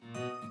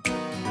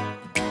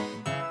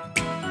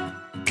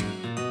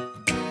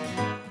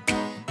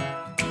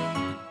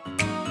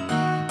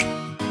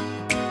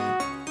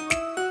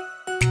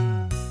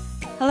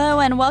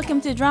and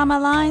welcome to Drama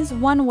Lines,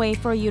 one way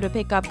for you to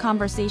pick up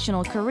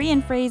conversational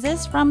Korean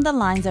phrases from the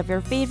lines of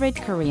your favorite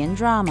Korean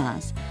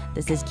dramas.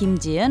 This is Kim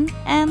Ji-eun,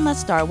 and let's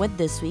start with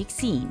this week's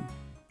scene.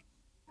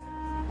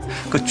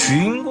 그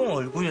주인공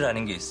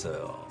얼굴이라는 게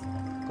있어요.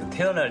 그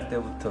태어날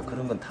때부터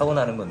그런 건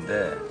타고나는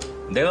건데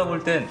내가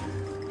볼 땐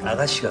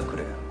아가씨가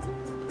그래요.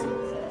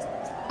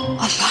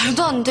 아,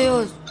 말도 안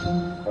돼요.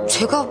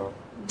 제가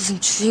무슨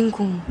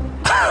주인공.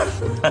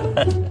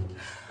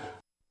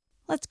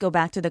 Let's go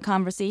back to the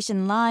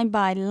conversation line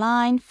by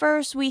line.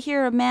 First, we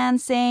hear a man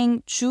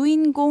saying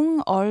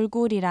주인공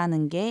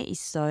얼굴이라는 게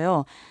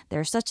있어요.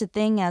 There's such a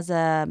thing as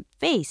a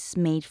face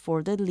made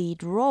for the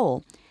lead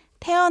role.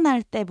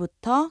 태어날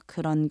때부터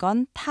그런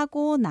건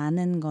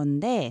타고나는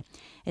건데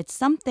it's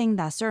something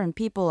that certain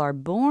people are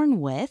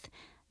born with.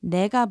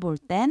 내가 볼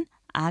땐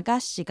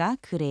아가씨가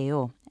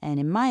그래요. And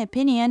in my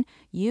opinion,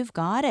 you've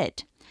got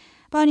it.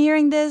 Upon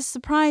hearing this,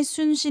 surprised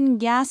Sun-shin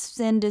gasps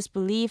in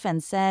disbelief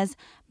and says,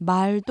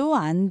 말도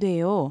안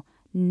돼요.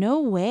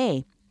 No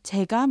way.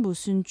 제가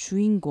무슨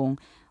주인공.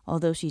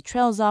 Although she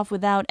trails off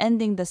without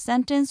ending the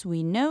sentence,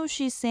 we know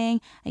she's saying,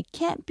 I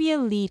can't be a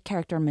lead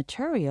character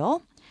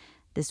material.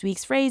 This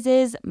week's phrase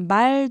is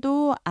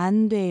말도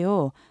안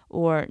돼요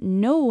or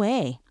no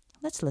way.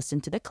 Let's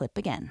listen to the clip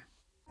again.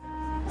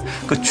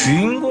 그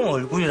주인공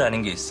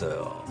얼굴이라는 게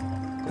있어요.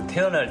 그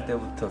태어날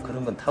때부터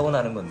그런 건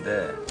타고나는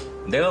건데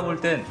내가 볼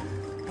땐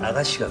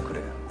아가씨가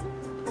그래요.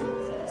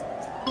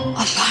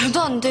 아,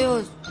 말도 안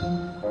돼요.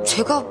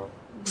 제가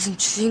무슨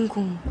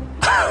주인공.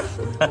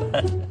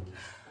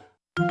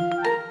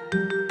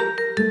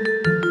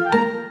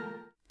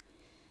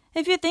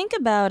 If you think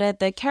about it,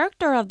 the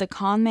character of the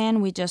con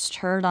man we just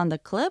heard on the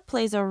clip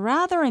plays a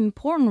rather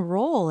important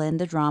role in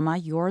the drama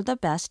You're the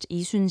Best,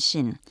 Lee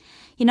Sun-shin.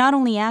 He not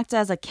only acts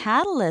as a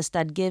catalyst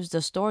that gives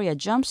the story a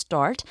jump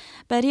start,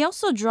 but he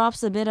also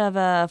drops a bit of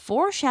a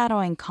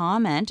foreshadowing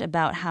comment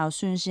about how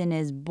Sun-shin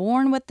is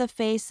born with the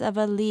face of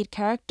a lead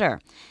character.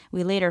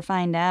 We later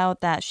find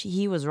out that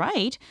he was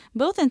right,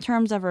 both in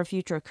terms of her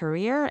future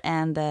career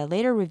and the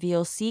later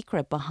revealed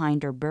secret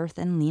behind her birth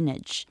and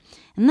lineage.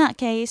 In that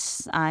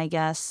case, I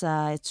guess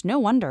it's no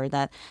wonder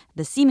that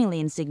the seemingly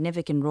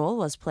insignificant role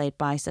was played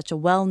by such a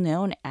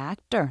well-known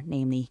actor,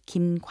 namely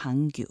Kim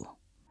Kwang-gyu.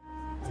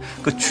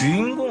 그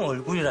주인공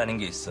얼굴이라는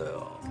게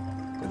있어요.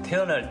 그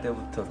태어날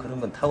때부터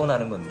그런 건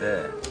타고나는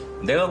건데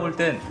내가 볼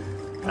땐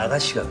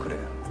아가씨가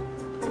그래요.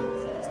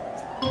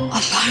 아,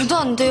 말도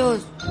안 돼요.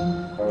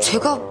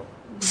 제가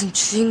무슨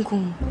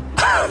주인공.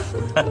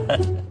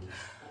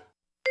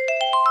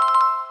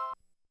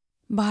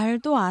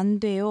 말도 안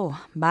돼요.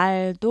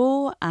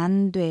 말도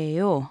안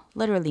돼요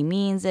literally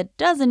means it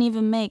doesn't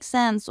even make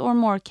sense, or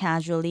more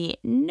casually,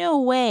 no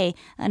way,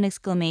 an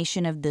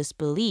exclamation of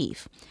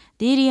disbelief.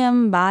 The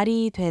idiom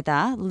말이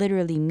되다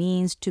literally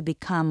means to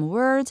become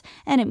words,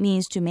 and it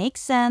means to make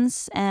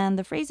sense, and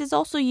the phrase is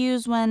also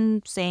used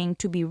when saying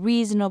to be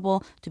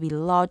reasonable, to be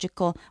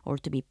logical, or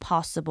to be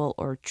possible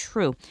or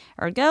true.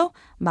 Ergo,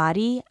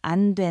 말이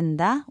안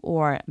된다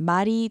or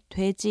말이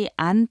되지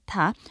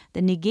않다,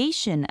 the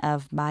negation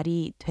of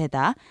말이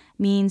되다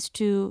means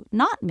to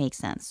not make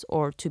sense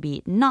or to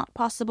be not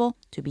possible,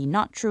 to be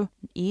not true,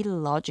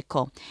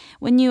 illogical.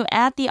 When you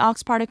add the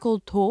aux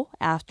particle 도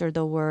after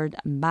the word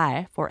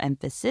말 for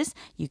emphasis,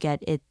 you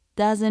get it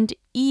doesn't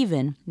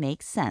even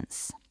make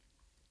sense.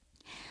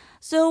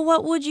 So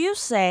what would you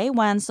say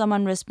when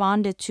someone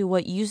responded to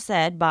what you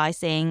said by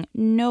saying,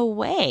 no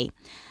way?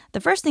 The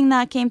first thing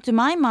that came to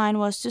my mind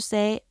was to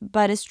say,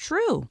 but it's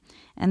true.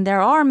 And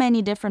there are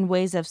many different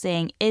ways of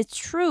saying it's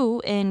true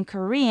in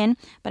Korean,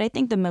 but I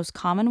think the most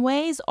common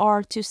ways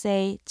are to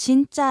say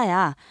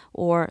진짜야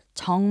or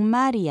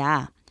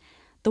정말이야.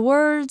 The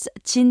words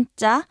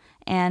진짜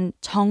and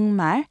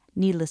정말,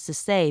 needless to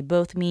say,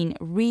 both mean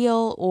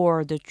real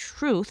or the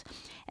truth.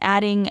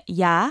 Adding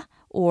야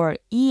or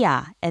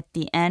이야 at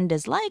the end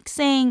is like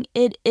saying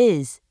it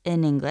is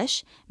in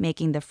English,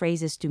 making the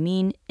phrases to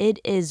mean it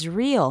is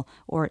real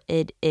or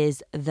it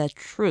is the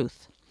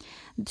truth.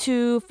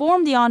 To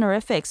form the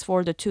honorifics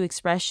for the two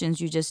expressions,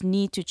 you just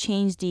need to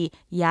change the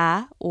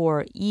야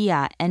or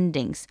이야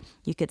endings.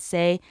 You could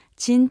say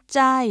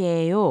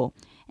진짜예요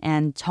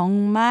and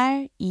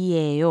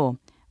정말이에요,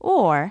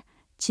 or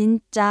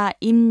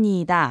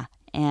진짜입니다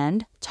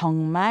and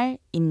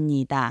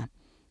정말입니다.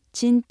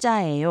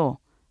 진짜예요,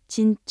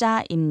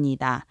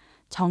 진짜입니다.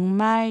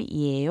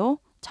 정말이에요,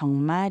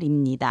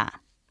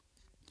 정말입니다.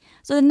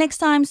 So the next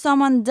time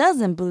someone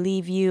doesn't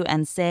believe you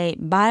and say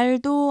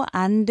말도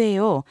안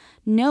돼요,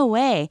 no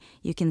way,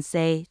 you can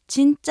say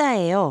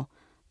진짜예요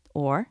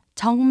or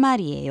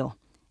정말이에요.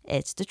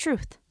 It's the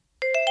truth.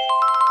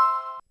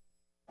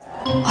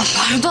 아,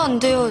 말도 안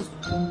돼요.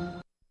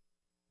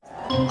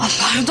 아,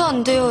 말도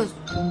안 돼요.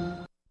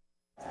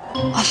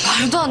 아,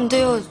 말도 안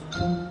돼요.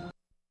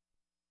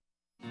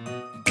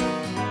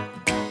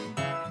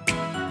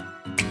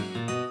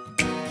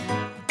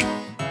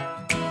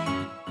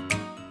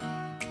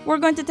 We're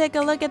going to take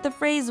a look at the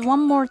phrase one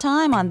more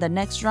time on the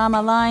next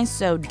drama line,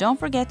 so don't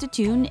forget to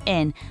tune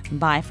in.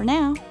 Bye for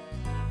now.